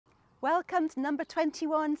Welcome to number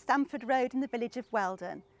 21 Stamford Road in the village of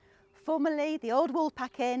Weldon. Formerly the Old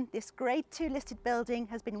Woolpack Inn, this Grade 2 listed building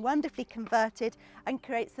has been wonderfully converted and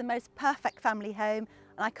creates the most perfect family home,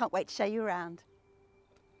 and I can't wait to show you around.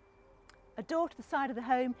 A door to the side of the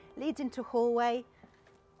home leads into a hallway,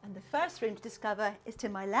 and the first room to discover is to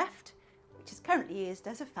my left, which is currently used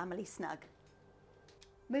as a family snug.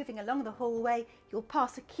 Moving along the hallway, you'll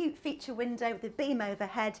pass a cute feature window with a beam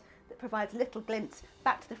overhead that provides a little glimpse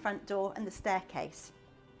back to the front door and the staircase.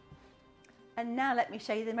 And now let me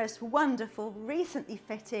show you the most wonderful, recently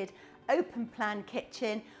fitted, open plan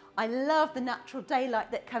kitchen. I love the natural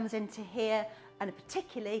daylight that comes into here, and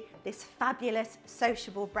particularly this fabulous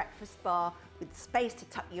sociable breakfast bar with space to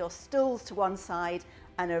tuck your stools to one side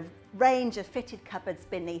and a range of fitted cupboards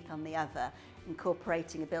beneath on the other,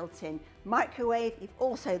 incorporating a built-in microwave. You've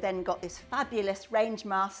also then got this fabulous range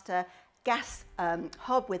master gas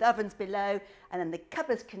hob with ovens below, and then the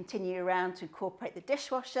cupboards continue around to incorporate the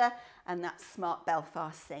dishwasher and that smart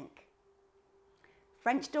Belfast sink.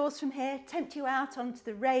 French doors from here tempt you out onto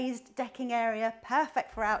the raised decking area,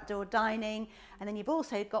 perfect for outdoor dining, and then you've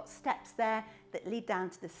also got steps there that lead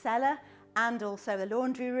down to the cellar and also the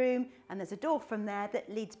laundry room, and there's a door from there that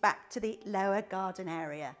leads back to the lower garden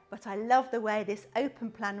area. But I love the way this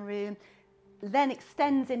open plan room then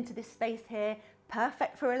extends into this space here,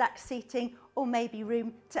 perfect for relaxed seating or maybe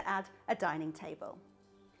room to add a dining table.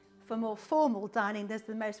 For more formal dining, there's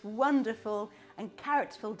the most wonderful and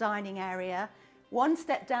characterful dining area. One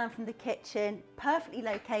step down from the kitchen, perfectly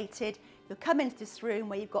located. You'll come into this room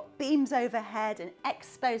where you've got beams overhead and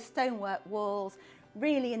exposed stonework walls,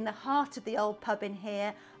 really in the heart of the old pub in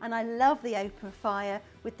here. And I love the open fire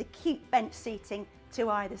with the cute bench seating to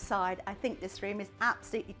either side. I think this room is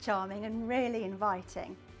absolutely charming and really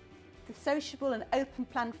inviting. The sociable and open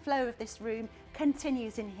plan flow of this room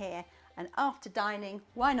continues in here, and after dining,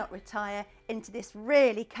 why not retire into this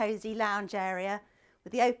really cosy lounge area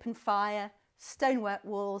with the open fire, stonework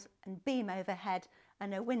walls and beam overhead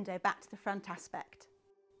and a window back to the front aspect.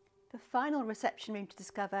 The final reception room to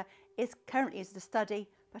discover is currently used as a study,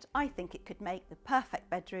 but I think it could make the perfect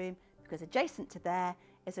bedroom because adjacent to there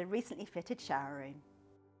is a recently fitted shower room.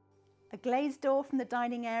 A glazed door from the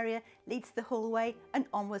dining area leads to the hallway and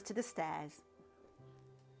onwards to the stairs.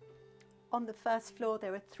 On the first floor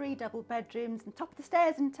there are 3 double bedrooms, and top of the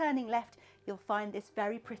stairs and turning left you'll find this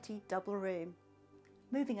very pretty double room.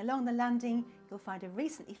 Moving along the landing you'll find a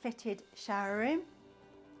recently fitted shower room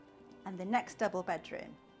and the next double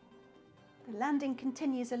bedroom. The landing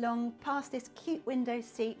continues along past this cute window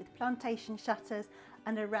seat with plantation shutters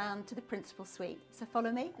and around to the principal suite. So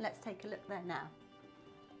follow me and let's take a look there now.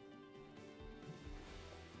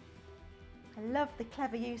 I love the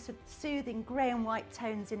clever use of soothing grey and white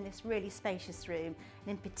tones in this really spacious room, and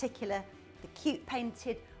in particular the cute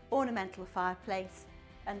painted ornamental fireplace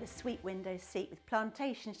and the sweet window seat with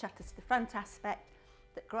plantation shutters to the front aspect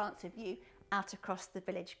that grants a view out across the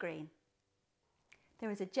village green.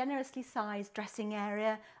 There is a generously sized dressing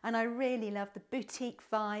area, and I really love the boutique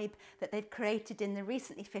vibe that they've created in the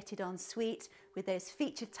recently fitted ensuite with those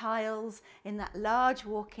featured tiles in that large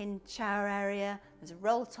walk-in shower area. There's a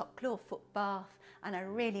roll-top clawfoot bath, and I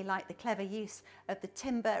really like the clever use of the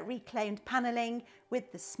timber reclaimed panelling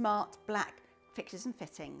with the smart black fixtures and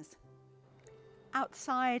fittings.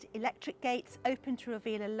 Outside, electric gates open to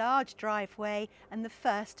reveal a large driveway and the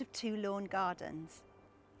first of 2 lawn gardens.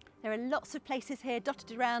 There are lots of places here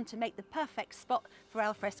dotted around to make the perfect spot for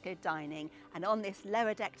alfresco dining, and on this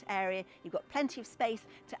lower decked area you've got plenty of space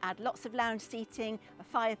to add lots of lounge seating, a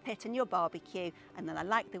fire pit and your barbecue, and then I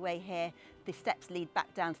like the way here the steps lead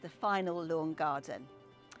back down to the final lawn garden.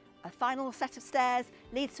 A final set of stairs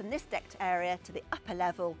leads from this decked area to the upper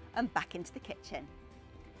level and back into the kitchen.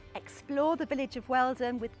 Explore the village of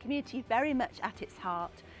Weldon with community very much at its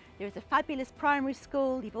heart. There is a fabulous primary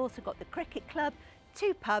school, you've also got the cricket club,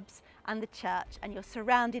 2 pubs and the church, and you're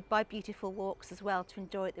surrounded by beautiful walks as well to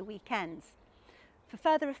enjoy at the weekends. For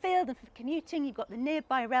further afield and for commuting, you've got the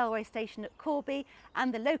nearby railway station at Corby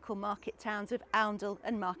and the local market towns of Oundle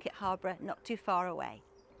and Market Harborough not too far away.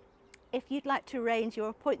 If you'd like to arrange your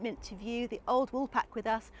appointment to view the Old Woolpack with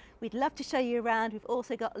us, we'd love to show you around. We've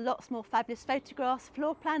also got lots more fabulous photographs,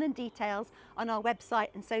 floor plan and details on our website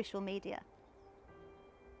and social media.